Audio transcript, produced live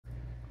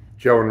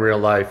Joe in real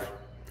life.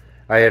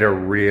 I had a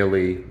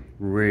really,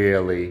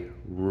 really,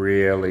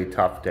 really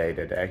tough day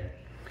today.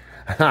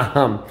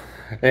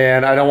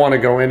 And I don't want to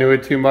go into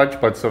it too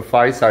much, but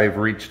suffice, I've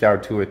reached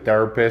out to a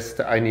therapist.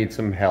 I need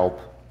some help,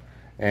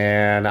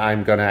 and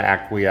I'm going to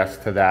acquiesce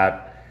to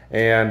that.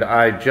 And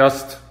I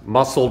just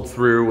muscled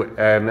through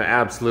an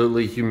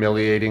absolutely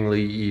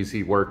humiliatingly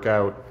easy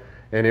workout,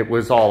 and it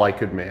was all I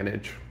could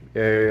manage.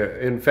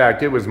 In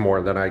fact, it was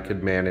more than I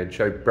could manage.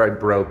 I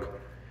broke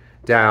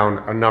down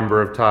a number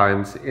of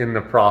times in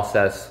the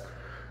process.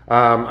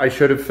 I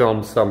should have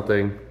filmed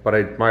something, but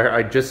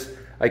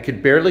I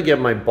could barely get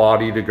my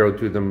body to go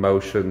through the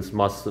motions,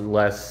 much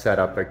less set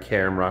up a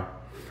camera.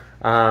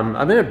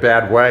 I'm in a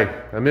bad way.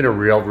 I'm in a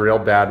real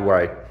bad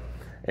way.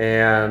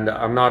 And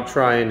I'm not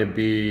trying to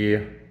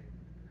be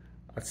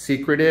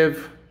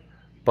secretive,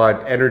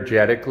 but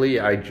energetically,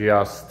 I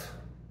don't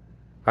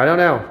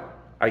know.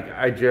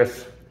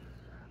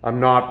 I'm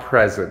not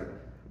present,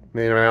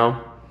 you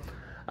know?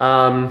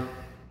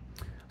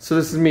 So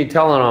this is me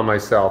telling on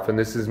myself, and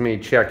this is me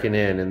checking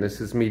in, and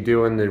this is me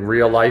doing the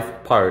real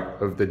life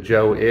part of the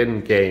Joe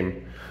in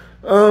game.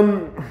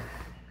 I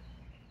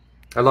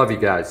love you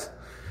guys.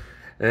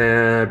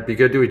 And be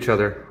good to each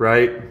other,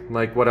 right?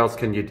 Like, what else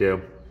can you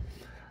do?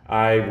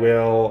 I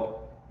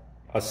will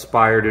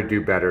aspire to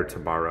do better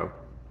tomorrow.